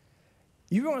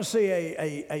 You want to see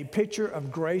a picture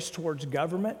of grace towards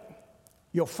government?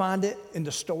 You'll find it in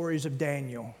the stories of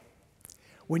Daniel.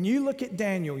 When you look at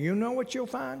Daniel, you know what you'll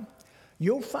find?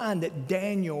 You'll find that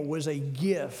Daniel was a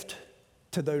gift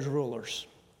to those rulers.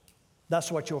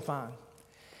 That's what you'll find.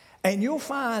 And you'll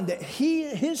find that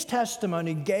his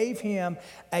testimony gave him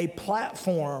a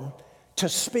platform to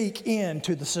speak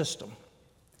into the system.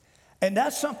 And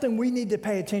that's something we need to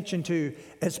pay attention to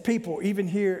as people, even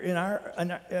here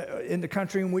in the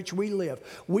country in which we live.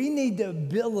 We need the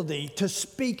ability to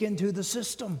speak into the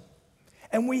system.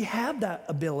 And we have that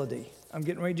ability. I'm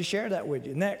getting ready to share that with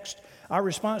you. Next, our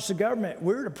response to government,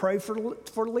 we're to pray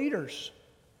for leaders.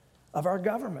 of our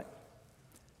government.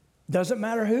 Doesn't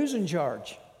matter who's in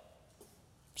charge.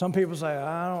 Some people say,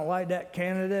 I don't like that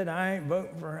candidate. I ain't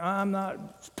voting for him. I'm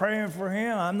not praying for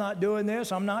him. I'm not doing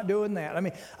this. I'm not doing that. I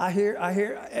mean, I hear,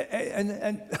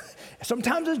 and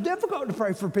sometimes it's difficult to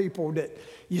pray for people that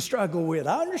you struggle with.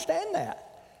 I understand that.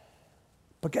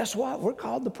 But guess what? We're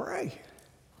called to pray.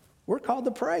 We're called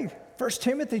to pray. 1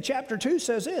 Timothy chapter 2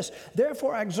 says this,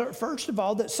 therefore I exhort first of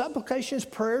all that supplications,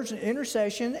 prayers, and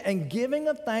intercession and giving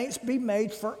of thanks be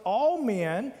made for all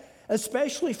men,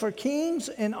 especially for kings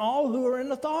and all who are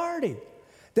in authority,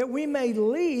 that we may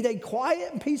lead a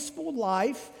quiet and peaceful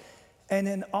life and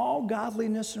in all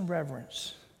godliness and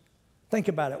reverence. Think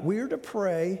about it. We're to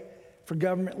pray for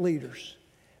government leaders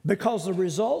because the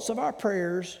results of our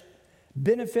prayers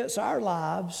benefits our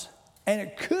lives, and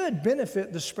it could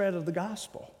benefit the spread of the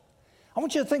gospel. I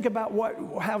want you to think about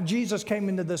how Jesus came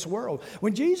into this world.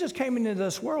 When Jesus came into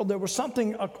this world, there was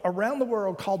something around the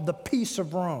world called the peace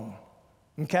of Rome.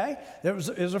 Okay? There was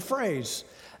a phrase,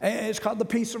 and it's called the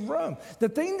peace of Rome. The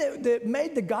thing that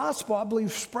made the gospel, I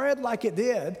believe, spread like it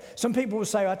did, some people would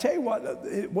say, I tell you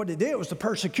what it did was the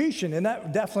persecution, and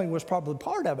that definitely was probably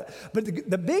part of it. But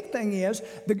the big thing is,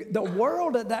 the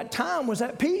world at that time was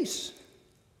at peace.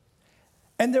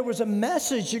 And there was a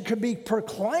message that could be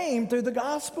proclaimed through the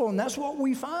gospel, and that's what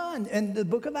we find in the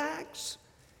book of Acts.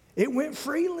 It went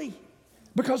freely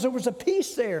because there was a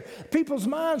peace there. People's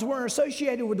minds weren't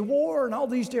associated with war and all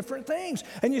these different things.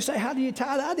 And you say, how do you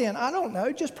tie that in? I don't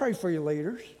know. Just pray for your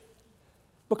leaders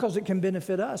because it can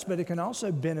benefit us, but it can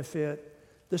also benefit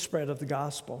the spread of the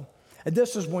gospel. And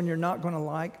this is one you're not going to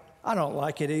like. I don't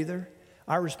like it either.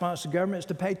 Our response to government is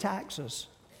to pay taxes.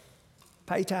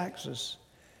 Pay taxes.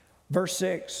 Verse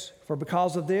 6, for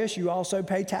because of this you also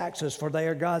pay taxes, for they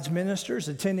are God's ministers,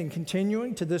 attending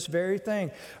continuing to this very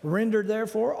thing. Render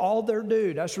therefore all their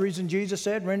due. That's the reason Jesus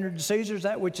said, render to Caesar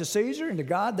that which is Caesar, and to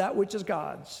God that which is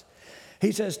God's.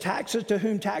 He says, taxes to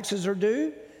whom taxes are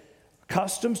due,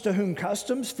 customs to whom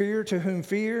customs, fear to whom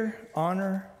fear,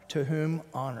 honor to whom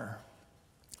honor.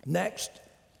 Next,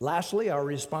 lastly, our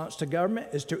response to government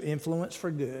is to influence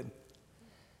for good.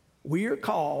 We are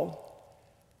called,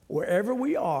 wherever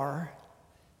we are,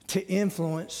 to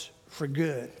influence for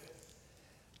good.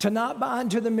 To not buy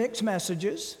into the mixed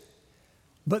messages,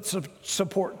 but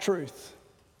support truth.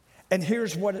 And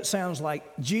here's what it sounds like.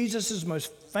 Jesus'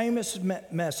 most famous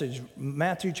message,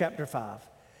 Matthew chapter 5,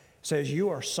 says, you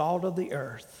are salt of the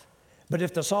earth. But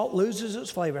if the salt loses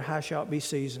its flavor, how shall it be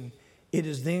seasoned? It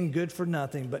is then good for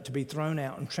nothing but to be thrown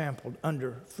out and trampled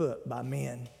underfoot by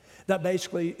men. That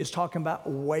basically is talking about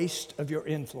waste of your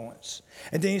influence.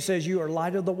 And then he says, you are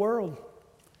light of the world.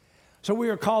 So we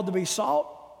are called to be salt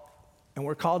and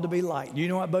we're called to be light. Do you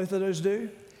know what both of those do?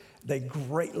 They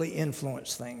greatly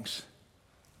influence things.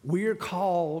 We are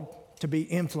called to be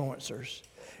influencers.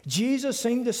 Jesus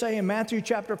seemed to say in Matthew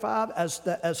chapter 5,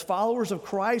 as followers of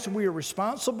Christ, we are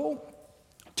responsible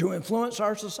to influence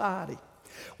our society.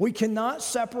 We cannot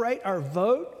separate our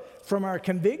vote from our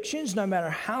convictions, no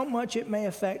matter how much it may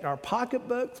affect our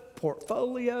pocketbooks,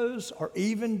 portfolios, or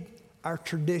even our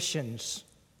traditions.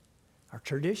 Our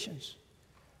traditions.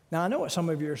 Now, I know what some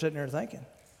of you are sitting there thinking.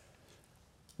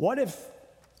 What if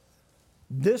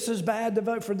this is bad to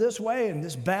vote for this way and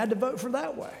this bad to vote for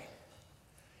that way?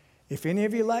 If any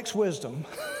of you lacks wisdom,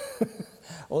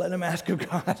 let him ask of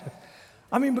God.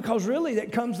 I mean, because really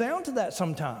it comes down to that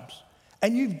sometimes.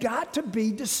 And you've got to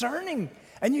be discerning.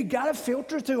 And you got to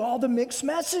filter through all the mixed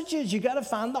messages. You got to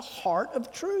find the heart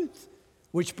of truth,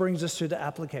 which brings us to the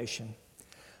application.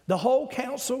 The whole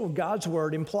counsel of God's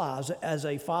word implies that as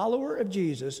a follower of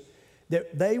Jesus,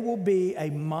 that they will be a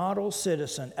model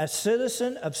citizen, a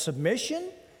citizen of submission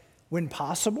when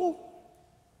possible.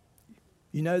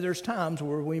 You know, there's times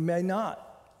where we may not.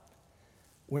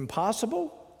 When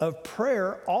possible, of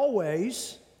prayer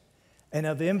always, and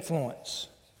of influence.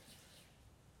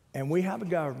 And we have a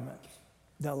government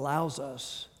that allows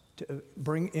us to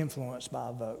bring influence by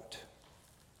a vote.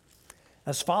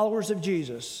 As followers of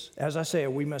Jesus, as I said,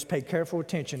 we must pay careful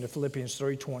attention to Philippians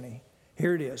 3:20.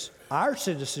 Here it is. Our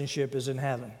citizenship is in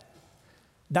heaven.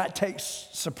 That takes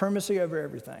supremacy over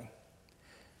everything,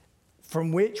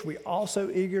 from which we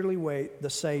also eagerly wait the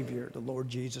Savior, the Lord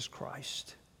Jesus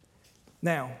Christ.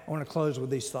 Now, I want to close with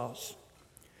these thoughts.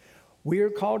 We are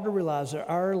called to realize that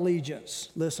our allegiance,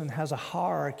 listen, has a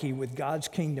hierarchy with God's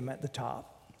kingdom at the top.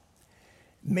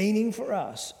 Meaning for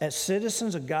us, as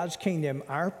citizens of God's kingdom,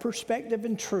 our perspective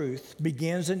and truth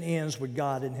begins and ends with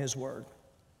God and His Word.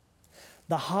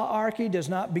 The hierarchy does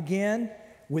not begin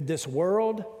with this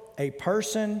world, a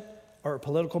person, or a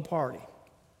political party.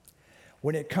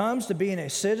 When it comes to being a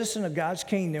citizen of God's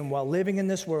kingdom while living in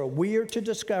this world, we are to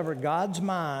discover God's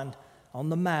mind on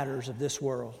the matters of this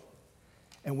world.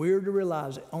 And we are to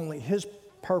realize that only His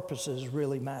purposes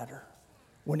really matter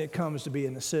when it comes to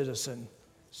being a citizen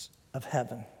of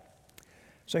heaven.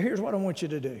 So here's what I want you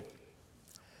to do.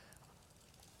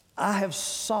 I have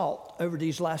sought over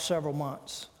these last several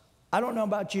months. I don't know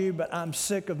about you, but I'm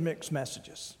sick of mixed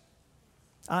messages.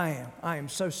 I am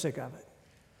so sick of it.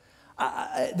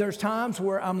 There's times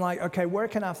where I'm like, okay, where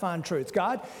can I find truth?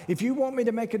 God, if you want me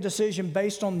to make a decision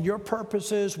based on your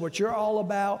purposes, what you're all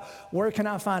about, where can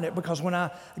I find it? Because when I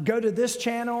go to this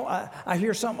channel, I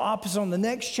hear something opposite on the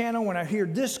next channel. When I hear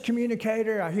this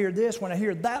communicator, I hear this. When I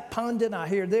hear that pundit, I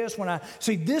hear this. When I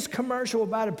see this commercial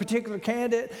about a particular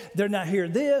candidate, then I hear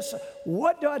this.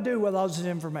 What do I do with all this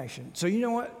information? So you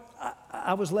know what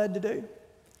I was led to do?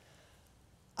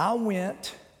 I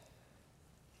went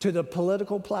to the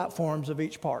political platforms of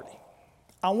each party.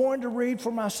 I wanted to read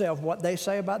for myself what they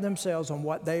say about themselves and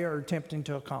what they are attempting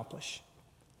to accomplish.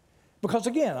 Because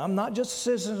again, I'm not just a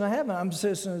citizen of heaven, I'm a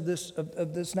citizen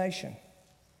of this nation.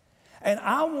 And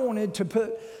I wanted to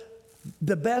put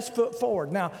the best foot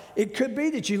forward. Now, it could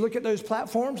be that you look at those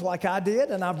platforms like I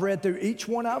did, and I've read through each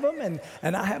one of them,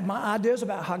 and I have my ideas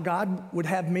about how God would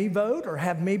have me vote or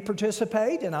have me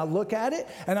participate, and I look at it,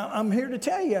 and I'm here to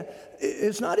tell you,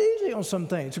 it's not easy on some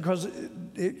things, because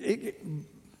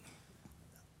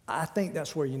I think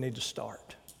that's where you need to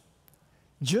start.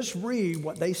 Just read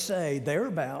what they say they're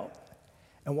about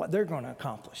and what they're going to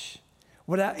accomplish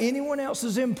without anyone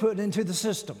else's input into the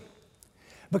system.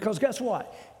 Because guess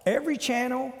what? Every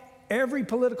channel, every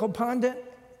political pundit,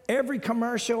 every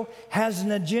commercial has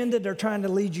an agenda they're trying to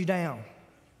lead you down.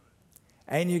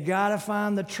 And you got to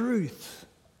find the truth.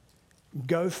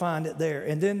 Go find it there.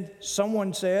 And then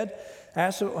someone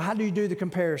asked, well, how do you do the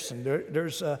comparison?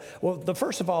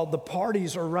 First of all, the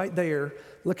parties are right there.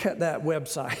 Look at that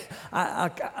website.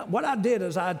 What I did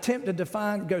is I attempted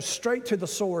to go straight to the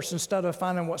source instead of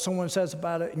finding what someone says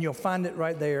about it, and you'll find it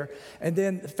right there. And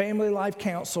then Family Life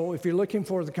Council, if you're looking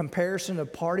for the comparison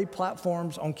of party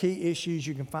platforms on key issues,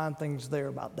 you can find things there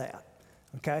about that.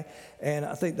 Okay? And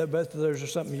I think that both of those are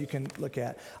something you can look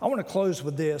at. I want to close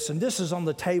with this, and this is on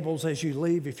the tables as you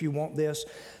leave if you want this.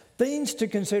 Things to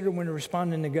consider when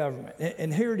responding to government.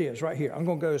 And here it is right here. I'm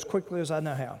going to go as quickly as I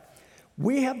know how.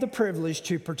 We have the privilege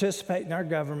to participate in our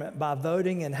government by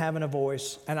voting and having a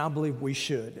voice, and I believe we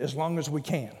should, as long as we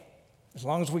can. As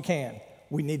long as we can,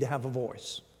 we need to have a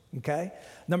voice, okay?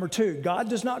 Number two, God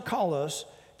does not call us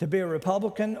to be a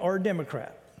Republican or a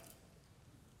Democrat.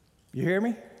 You hear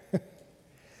me?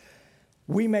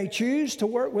 We may choose to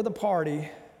work with a party,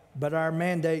 but our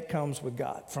mandate comes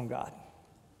from God,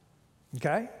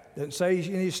 okay? Doesn't say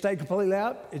you need to stay completely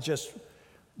out. It's just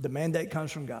the mandate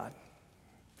comes from God.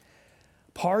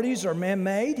 Parties are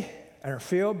man-made and are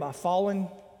filled by fallen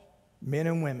men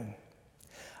and women.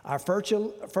 Our first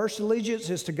allegiance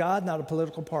is to God, not a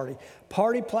political party.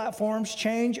 Party platforms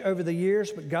change over the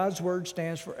years, but God's word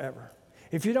stands forever.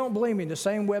 If you don't believe me, the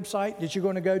same website that you're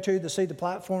going to go to see the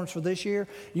platforms for this year,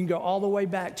 you can go all the way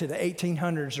back to the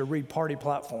 1800s to read party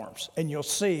platforms, and you'll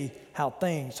see how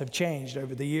things have changed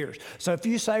over the years. So if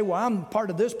you say, well, I'm part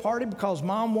of this party because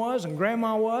mom was and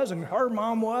grandma was and her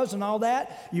mom was and all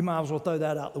that, you might as well throw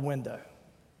that out the window.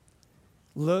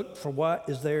 Look for what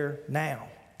is there now.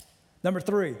 Number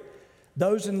three,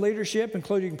 those in leadership,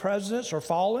 including presidents, are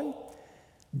fallen.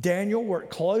 Daniel worked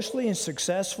closely and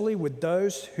successfully with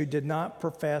those who did not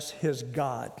profess his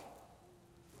God.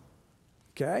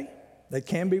 Okay? They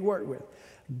can be worked with.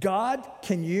 God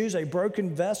can use a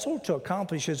broken vessel to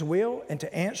accomplish his will and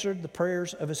to answer the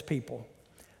prayers of his people.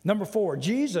 Number four,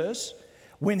 Jesus,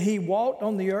 when he walked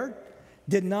on the earth,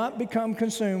 did not become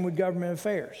consumed with government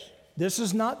affairs. This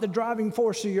is not the driving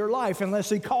force of your life unless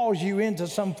he calls you into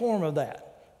some form of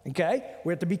that. Okay?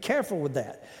 We have to be careful with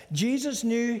that. Jesus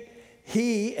knew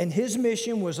he and his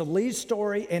mission was a lead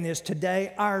story and is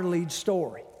today our lead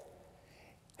story.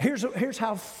 Here's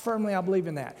how firmly I believe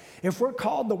in that. If we're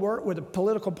called to work with a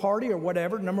political party or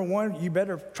whatever, number one, you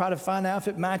better try to find out if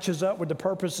it matches up with the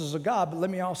purposes of God. But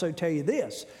let me also tell you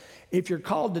this. If you're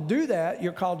called to do that,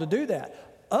 you're called to do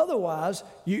that. Otherwise,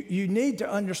 you need to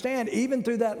understand, even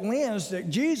through that lens, that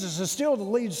Jesus is still the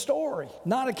lead story,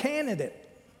 not a candidate.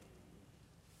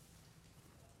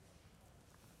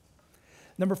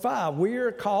 Number five, we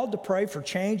are called to pray for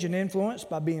change and influence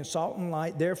by being salt and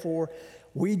light. Therefore,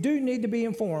 we do need to be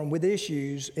informed with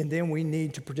issues, and then we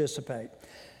need to participate.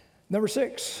 Number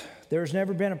six, there's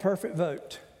never been a perfect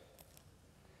vote.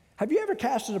 Have you ever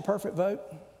casted a perfect vote?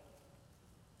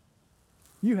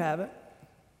 You haven't.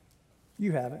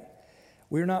 You haven't.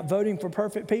 We're not voting for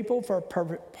perfect people, for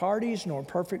perfect parties, nor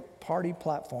perfect party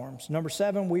platforms. Number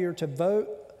 7, we are to vote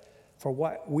for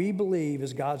what we believe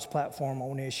is God's platform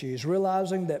on issues,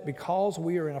 realizing that because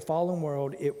we are in a fallen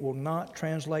world, it will not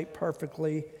translate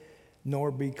perfectly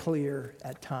nor be clear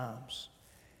at times.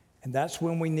 And that's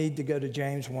when we need to go to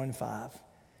James 1:5.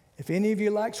 If any of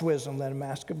you lacks wisdom, let him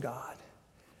ask of God,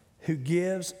 who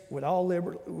gives who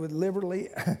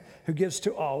gives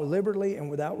to all liberally and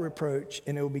without reproach,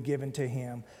 and it will be given to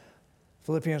him.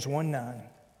 Philippians 1:9.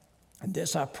 And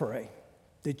this I pray,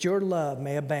 that your love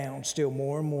may abound still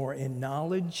more and more in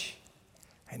knowledge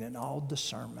and in all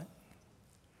discernment.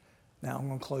 Now I'm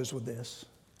going to close with this.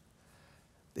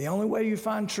 The only way you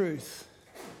find truth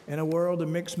in a world of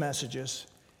mixed messages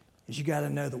is you got to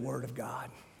know the Word of God.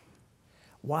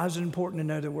 Why is it important to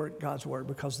know God's Word?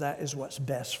 Because that is what's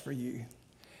best for you.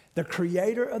 The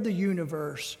Creator of the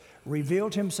universe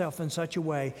revealed himself in such a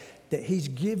way that he's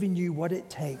given you what it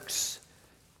takes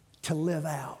to live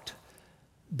out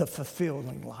the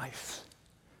fulfilling life,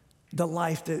 the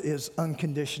life that is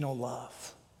unconditional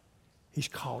love. He's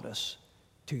called us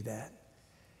to that.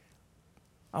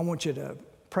 I want you to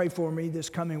pray for me this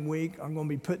coming week. I'm going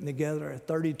to be putting together a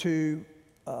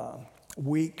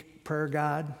 32-week prayer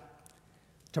guide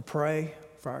to pray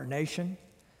for our nation.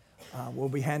 We'll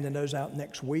be handing those out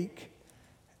next week.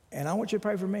 And I want you to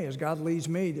pray for me as God leads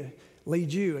me to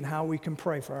lead you in how we can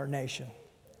pray for our nation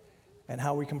and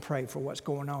how we can pray for what's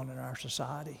going on in our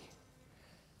society.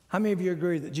 How many of you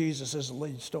agree that Jesus is the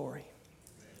lead story?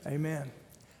 Amen.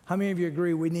 How many of you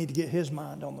agree we need to get his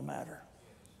mind on the matter?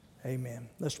 Amen.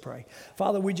 Let's pray.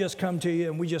 Father, we just come to you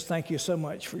and we just thank you so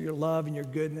much for your love and your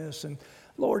goodness. And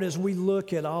Lord, as we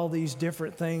look at all these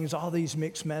different things, all these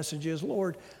mixed messages,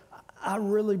 Lord, I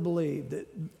really believe that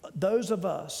those of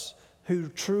us who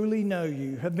truly know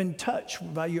you, have been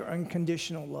touched by your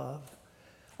unconditional love,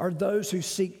 are those who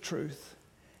seek truth.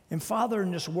 And Father,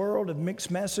 in this world of mixed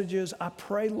messages, I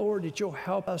pray, Lord, that you'll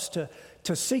help us to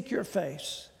seek your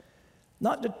face,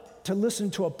 not to listen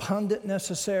to a pundit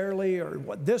necessarily, or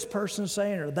what this person's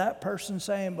saying or that person's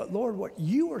saying, but Lord, what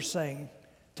you are saying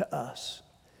to us.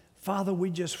 Father, we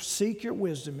just seek your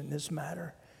wisdom in this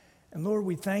matter. And Lord,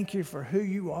 we thank you for who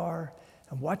you are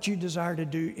and what you desire to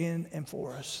do in and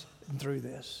for us and through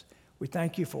this. We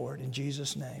thank you for it in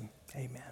Jesus' name. Amen.